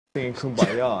singing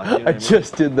Kumbaya. You know what I mean?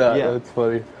 just did that. Yeah. That's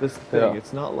funny. That's the thing.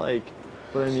 It's not like,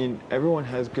 but I mean, everyone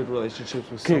has good relationships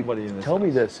with somebody in this Tell me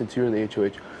house. this, since you're in the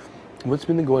HOH, what's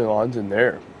been the going ons in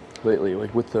there lately,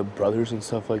 like with the brothers and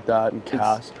stuff like that, and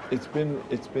Cass? It's been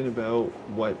about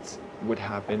what would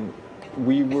happen.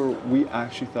 We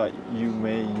actually thought you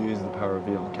may use the power of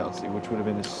veto on Kelsey, which would have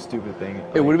been a stupid thing.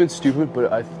 It would have been stupid,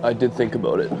 but I did think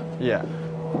about it. Yeah.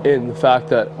 In the fact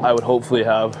that I would hopefully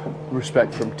have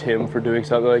respect from Tim for doing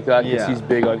something like that, because he's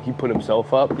big on, he put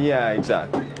himself up. Yeah,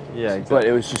 exactly. Yeah, exactly. But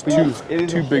it was just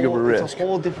too big of a risk. It's a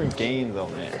whole different game, though,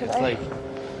 man. It's like,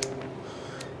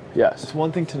 yes, it's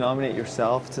one thing to nominate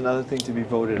yourself; it's another thing to be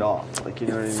voted off. Like, you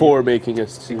know what I mean? For making a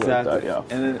scene exactly. like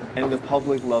that, yeah. And the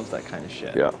public loves that kind of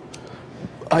shit. Yeah.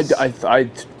 I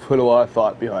put a lot of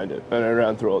thought behind it, and I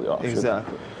ran through all the options.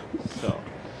 Exactly. So.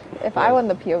 If I won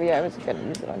the POV, I was going to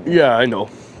use it on you. Yeah, I know.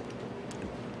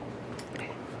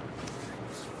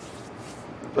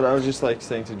 But I was just like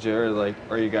saying to Jared, like,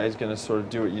 are you guys going to sort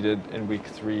of do what you did in week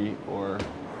 3, or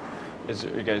are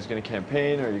you guys going to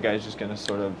campaign, or are you guys just going to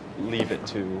sort of leave it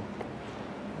to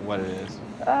what it is?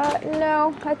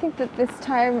 No, I think that this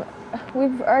time,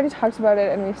 we've already talked about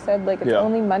it, and we've said, like, it's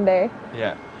only Monday.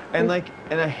 Yeah. And like,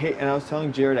 and I was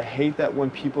telling Jared, I hate that when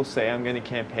people say I'm going to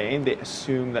campaign, they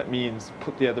assume that means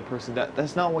put the other person down.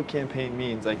 That's not what campaign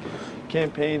means. Like,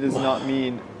 campaign does not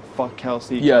mean fuck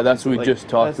Kelsey. Yeah, that's what we just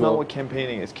talked about. That's not what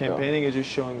campaigning is. Campaigning is just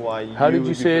showing why you. How did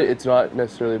you say it? It's not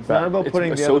necessarily bad. It's not about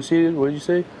putting associated. What did you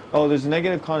say? Oh, there's a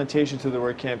negative connotation to the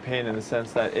word campaign in the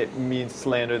sense that it means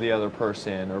slander the other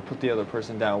person or put the other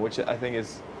person down, which I think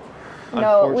is.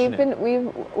 No, we've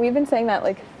been saying that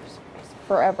like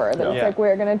forever. That it's like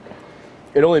we're gonna.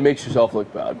 It only makes yourself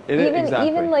look bad.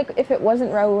 Even like if it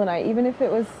wasn't Raul and I, even if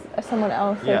it was someone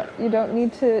else, like, you don't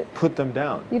need to put them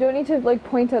down. You don't need to like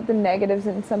point out the negatives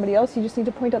in somebody else. You just need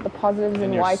to point out the positives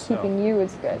and why keeping you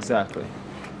is good. Exactly,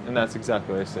 and that's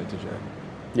exactly what I said to Jared.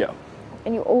 Yeah.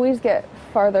 And you always get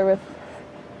farther with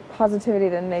positivity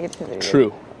than negativity. True.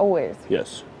 Like, always.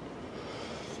 Yes.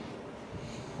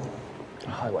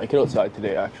 I like it outside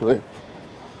today, actually.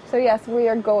 So yes, we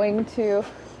are going to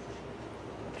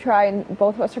try, and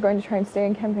both of us are going to try and stay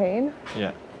in campaign.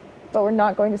 Yeah. But we're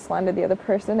not going to slander the other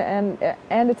person, and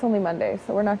it's only Monday,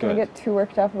 so we're not going to get too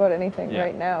worked up about anything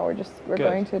right now. We're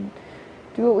going to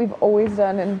do what we've always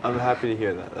done, and I'm happy to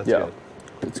hear that. That's good.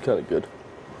 It's kind of good.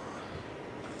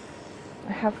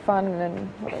 Have fun and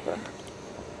whatever.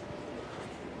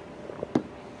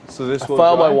 So this I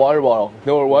found my water bottle. You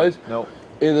know where it was? No.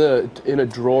 In a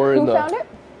drawer in the. Who found it?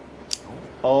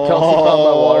 Oh. Kelsey found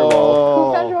my water bottle.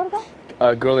 Who found your water bottle?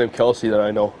 A girl named Kelsey that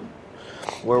I know.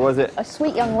 Where was it? A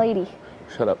sweet young lady.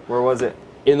 Shut up. Where was it?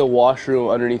 In the washroom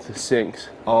underneath the sinks.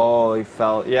 Oh, he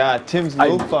fell. Yeah, Tim's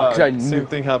loofah. Same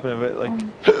thing happened to it.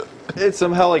 Like, it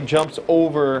somehow like jumps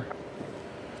over.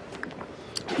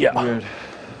 Yeah. Weird.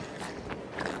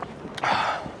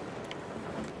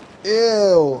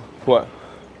 Ew. What?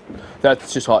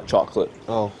 That's just hot chocolate.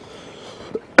 Oh.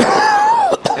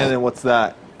 And then what's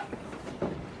that?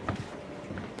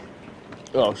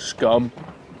 Oh, scum.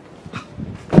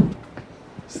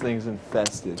 This thing's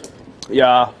infested.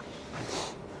 Yeah.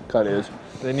 Kind of is.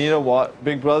 They need a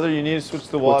Big brother, you need to switch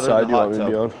the water What side in do the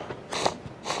you want me hot to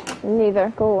tub. be on?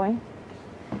 Neither. Go away.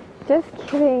 Just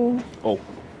kidding. Oh.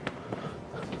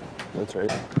 That's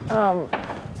right.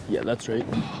 Yeah, that's right.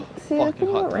 See, the thing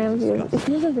about Ramsey is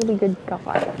he's a really good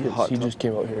guy. Yes, he just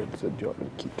came out here and said, do you want me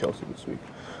to keep Kelsey this week?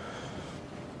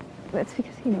 That's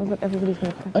because he knows what everybody's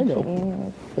going to fucking say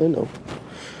anyways. I know.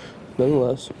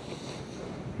 Nonetheless.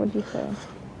 What'd you say?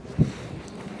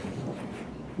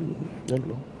 I don't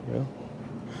know, yeah.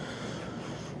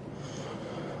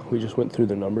 We just went through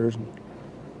the numbers.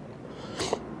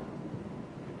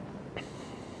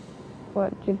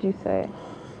 What did you say?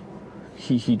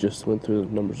 He just went through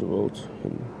the numbers of votes,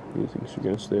 and he thinks you're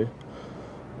going to stay.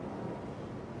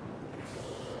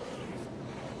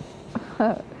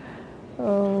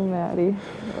 Oh, Maddie.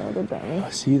 What a dummy.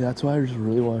 See, that's why I just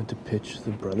really wanted to pitch the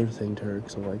brother thing to her,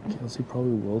 because I'm like, Kelsey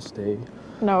probably will stay.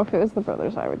 No, if it was the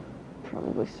brothers, I would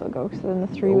probably still go, because then the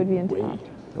 3 would be intact.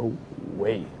 No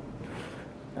way.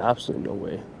 Absolutely no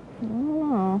way.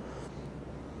 Oh.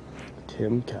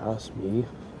 Tim, Cass, me,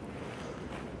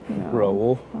 No.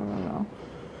 Raul. I don't know.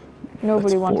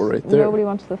 Nobody That's wants. 4 right there. Nobody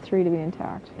wants the 3 to be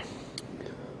intact.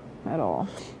 At all.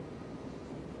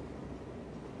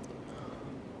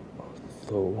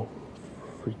 So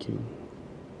freaking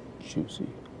juicy.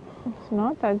 It's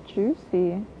not that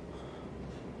juicy.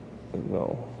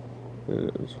 No,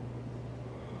 it is.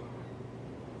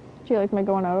 Did you like my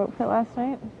going out outfit last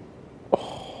night?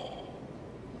 Oh,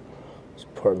 it's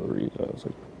part of the reason I was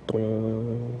like,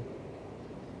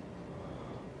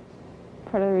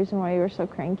 part of the reason why you were so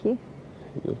cranky?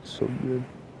 He looks so good.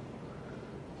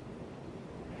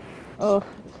 Oh,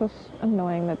 it's so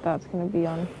annoying that that's going to be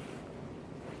on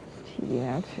TV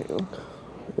now, too.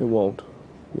 It won't.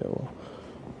 Yeah, well.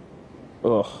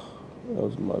 Ugh, that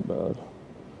was my bad.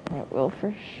 It will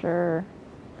for sure.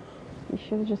 You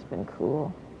should have just been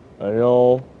cool. I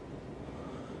know.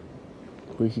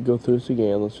 We could go through this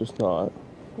again, let's just not.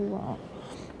 We won't.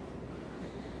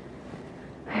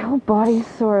 My whole body's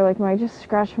sore. Like, I just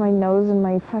scratched my nose and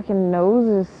my fucking nose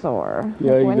is sore.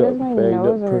 Yeah, like, you when got does my banged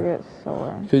nose up ever get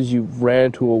sore? Because you ran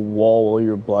into a wall while you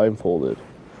were blindfolded.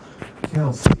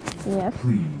 Kelsey, yes?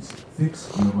 please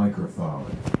fix your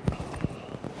microphone.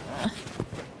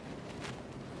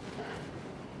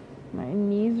 My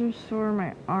knees are sore,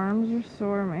 my arms are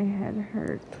sore, my head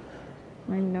hurts.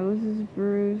 My nose is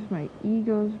bruised, my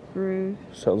ego's bruised.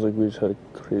 Sounds like we just had a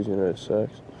crazy night of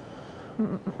sex.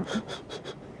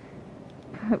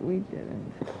 But we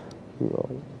didn't.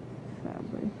 No.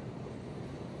 Sadly.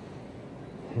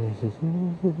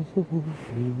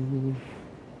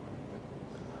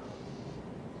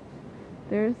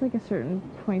 There's like a certain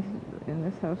point in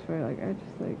this house where like I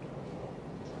just like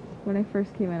when I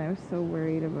first came in I was so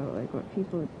worried about like what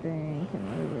people would think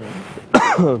and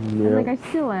whatever. And like I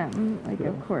still am, like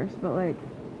of course, but like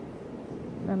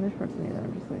then there's parts of me that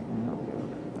I'm just like, I don't give a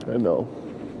fuck. I know.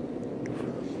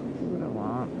 Do what I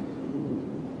want.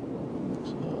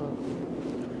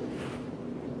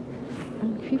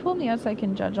 And people on the outside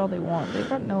can judge all they want. They've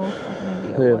got no fucking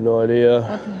idea. They have no idea.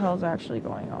 What the hell's actually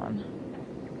going on?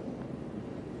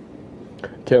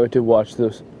 Can't wait to watch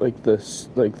this, like the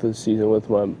season with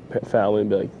my family and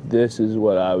be like, this is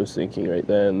what I was thinking right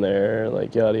then and there,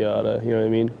 like yada yada. You know what I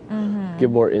mean? Mm-hmm.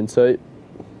 Give more insight.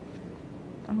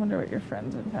 I wonder what your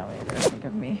friends and family are gonna think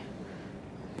of me.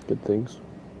 Good things.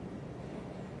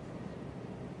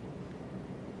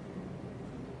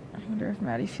 I wonder if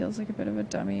Maddie feels like a bit of a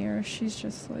dummy or if she's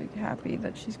just like happy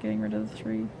that she's getting rid of the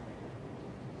 3.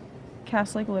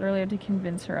 Cass like literally had to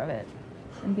convince her of it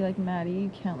and be like, Maddie, you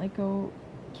can't like go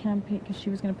campaign, because she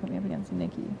was gonna put me up against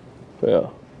Nikki. Yeah.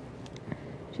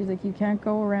 She's like, you can't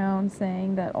go around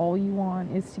saying that all you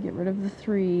want is to get rid of the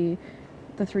 3.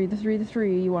 The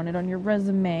 3. You want it on your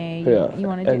resume. You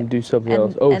want to do something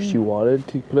else. Oh, she wanted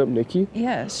to put up Nikki?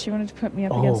 Yes, she wanted to put me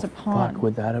up against a pawn. Fuck,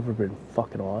 would that ever been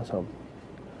fucking awesome?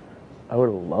 I would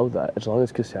have loved that. As long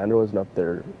as Cassandra wasn't up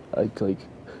there, like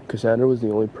Cassandra was the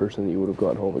only person that you would have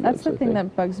gone home against. That's the thing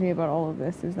that bugs me about all of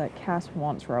this is that Cass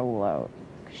wants Raul out.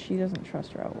 She doesn't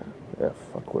trust Raul. Yeah,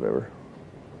 fuck whatever.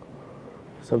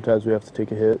 Sometimes we have to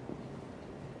take a hit.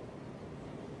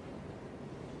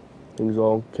 Things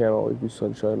can't always be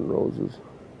sunshine and roses.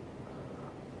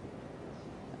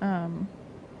 I'm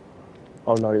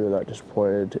not even that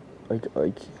disappointed. I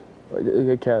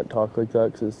can't talk like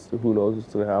that because who knows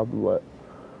what's gonna happen. But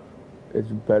it's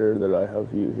better that I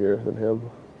have you here than him.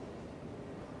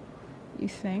 You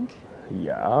think?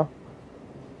 Yeah.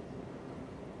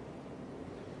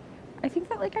 I think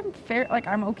that like I'm fair. Like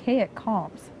I'm okay at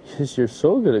comps. Yes, you're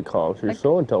so good at comps. You're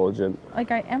so intelligent. Like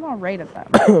I am alright at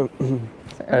that. So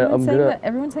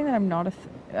everyone's saying that I'm not a.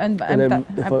 And then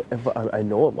if I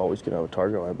know I'm always gonna have a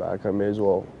target on my back, I may as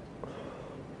well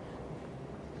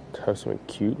have something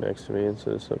cute next to me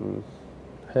instead of something.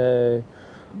 Hey.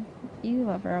 You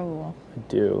love Raul. I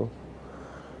do.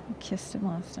 I kissed him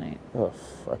last night. Oh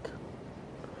fuck.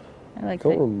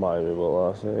 Don't remind me about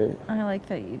last night. I like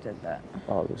that you did that.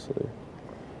 Obviously.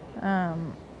 What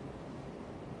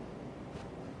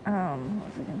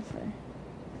was I gonna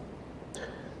say?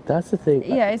 That's the thing.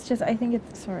 Yeah, it's just I think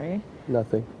it's sorry.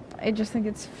 Nothing. I just think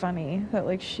it's funny that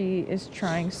like she is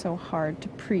trying so hard to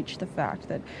preach the fact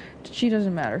that she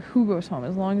doesn't matter who goes home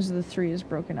as long as the 3 is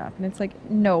broken up, and it's like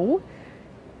no,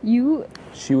 you.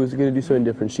 She was gonna do something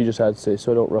different. She just had to say,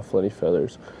 so I don't ruffle any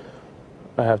feathers.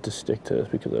 I have to stick to this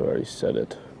because I've already said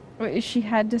it. She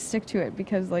had to stick to it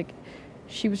because, like,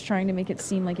 she was trying to make it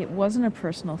seem like it wasn't a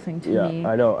personal thing to me. Yeah,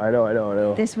 I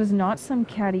know. This was not some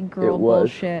catty girl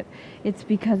bullshit. It's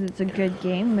because it's a good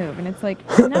game move, and it's like,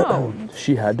 no.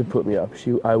 She had to put me up.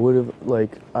 I would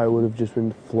have just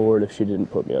been floored if she didn't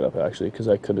put me up, actually, because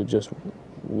I could have just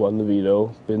won the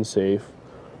veto, been safe,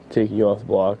 taken you off the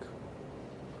block.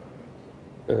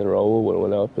 And then Raul would have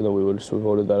went up, and then we would have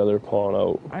voted that other pawn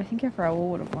out. I think if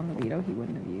Raul would have won the veto, he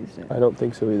wouldn't have used it. I don't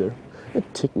think so either.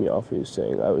 It ticked me off. He was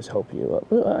saying I was helping you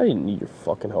up. I didn't need your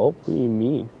fucking help. What do you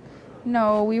mean?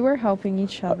 No, we were helping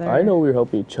each other. I know we were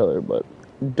helping each other, but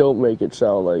don't make it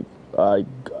sound like I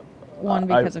won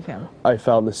because of him. I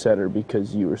found the center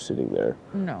because you were sitting there.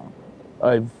 No.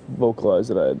 I vocalized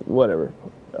that I had whatever.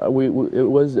 It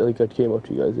was like I came up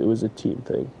to you guys. It was a team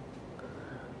thing.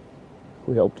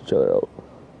 We helped each other out.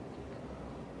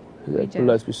 He's We like, did.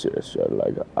 let's be serious, John.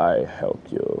 Like, I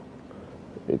helped you.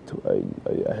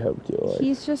 I helped you. Like,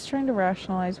 He's just trying to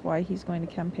rationalize why he's going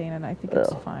to campaign, and I think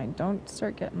it's Yeah. fine. Don't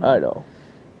start getting. I know.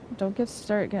 Don't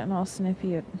start getting all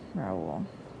snippy at Raul.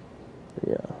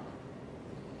 Yeah.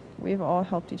 We've all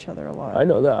helped each other a lot. I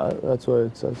know that. That's why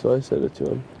I said it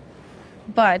to him.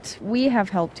 But we have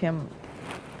helped him.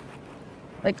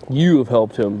 Like, You have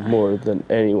helped him more than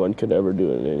anyone could ever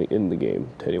do in the game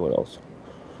to anyone else.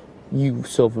 You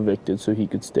self-evicted so he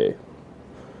could stay.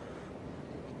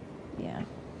 yeah.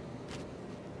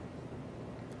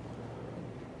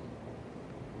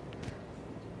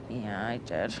 Yeah, I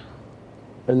did.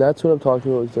 And that's what I'm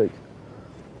talking about. It's like,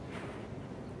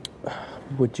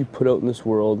 what you put out in this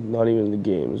world, not even in the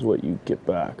game, is what you get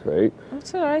back, right?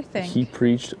 That's what I think. He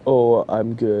preached, oh,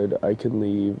 I'm good, I can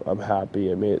leave, I'm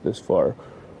happy, I made it this far.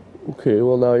 Okay,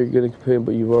 well now you're getting complained,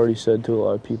 but you've already said to a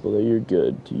lot of people that you're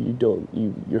good,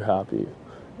 you're happy.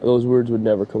 Those words would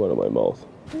never come out of my mouth.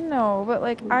 No, but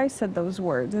like I said those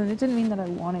words, and it didn't mean that I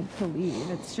wanted to leave.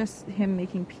 It's just him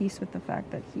making peace with the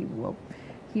fact that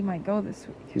he might go this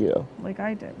week. Yeah. Like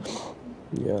I did.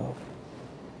 Yeah.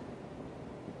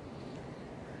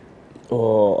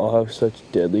 Oh, I'll have such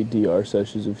deadly DR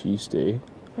sessions if you stay.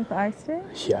 If I stay?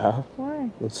 Yeah. Why?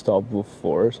 Unstoppable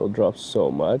force. I'll drop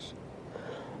so much.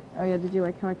 Oh yeah, did you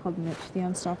like how I called Mitch the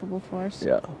unstoppable force?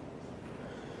 Yeah.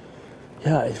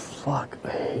 Yeah, fuck. I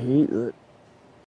hate it.